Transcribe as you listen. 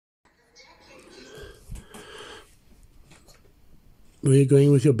Where are you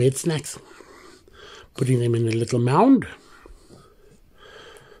going with your bed snacks? Putting them in a little mound.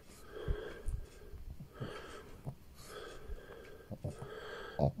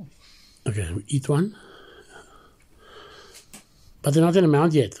 Okay, eat one. But they're not in a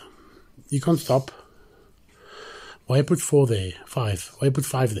mound yet. You can't stop. Why put 4 there? 5. Why put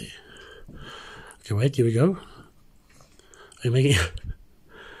 5 there? Okay, wait, here we go. Are you making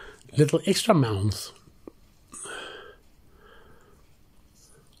little extra mounds?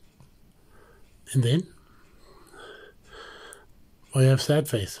 And then? Why you have sad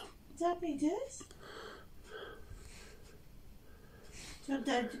face? Is that me, this? Do you want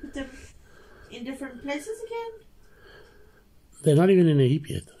to put them in different places again? They're not even in a heap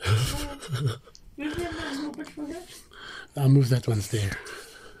yet. Move them a little bit further. I'll move that one there.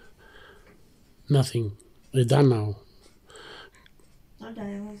 Nothing. We're done now.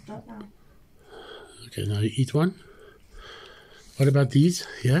 Okay, I'll stop now. Okay, now you eat one. What about these?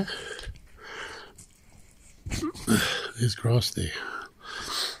 Yeah? There's grass there.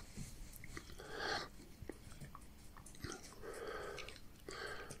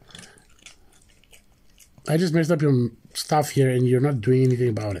 I just messed up your stuff here and you're not doing anything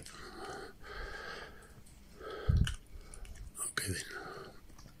about it. Okay then.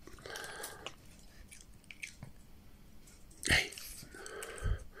 Hey.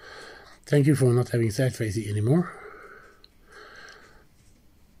 Thank you for not having sad facey anymore.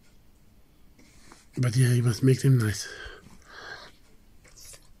 But yeah, you must make them nice.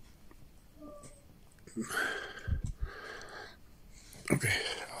 Okay,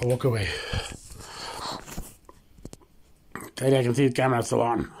 I'll walk away. Teddy, I can see the camera still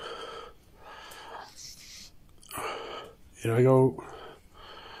on. Here I go.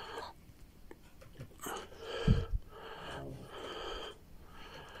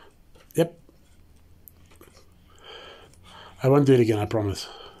 Yep. I won't do it again, I promise.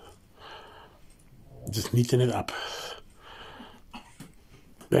 Just neaten it up.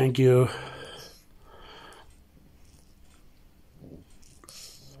 Thank you.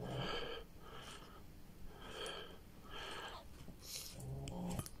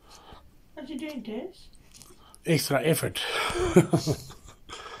 What are you doing, Tess? Extra effort.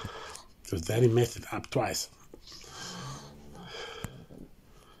 So Daddy messed it up twice.